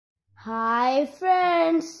Hi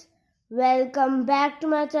friends, welcome back to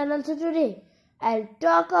my channel. So today I'll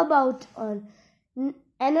talk about on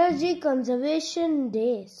Energy Conservation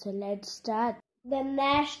Day. So let's start. The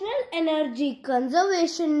National Energy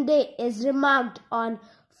Conservation Day is remarked on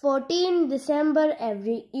 14 December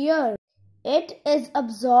every year. It is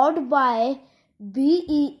observed by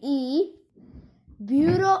BEE,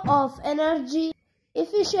 Bureau of Energy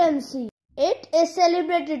Efficiency. It is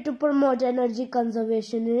celebrated to promote energy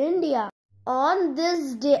conservation in India. On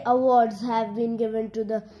this day, awards have been given to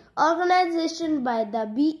the organization by the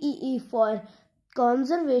BEE for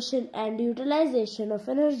conservation and utilization of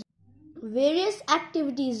energy. Various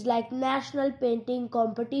activities like national painting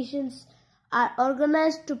competitions are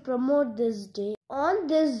organized to promote this day. On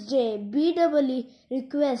this day, BEE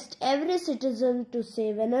requests every citizen to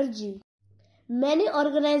save energy. Many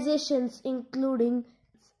organizations, including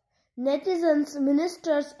netizens,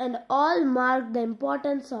 ministers, and all mark the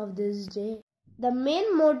importance of this day. The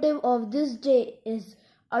main motive of this day is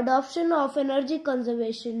adoption of energy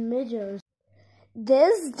conservation measures.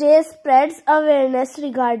 This day spreads awareness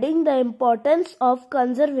regarding the importance of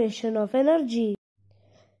conservation of energy.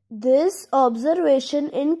 This observation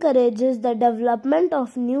encourages the development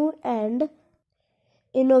of new and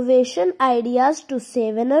innovation ideas to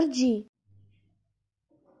save energy.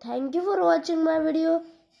 Thank you for watching my video.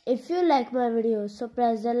 If you like my video, so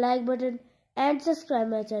press the like button and subscribe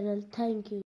my channel. Thank you.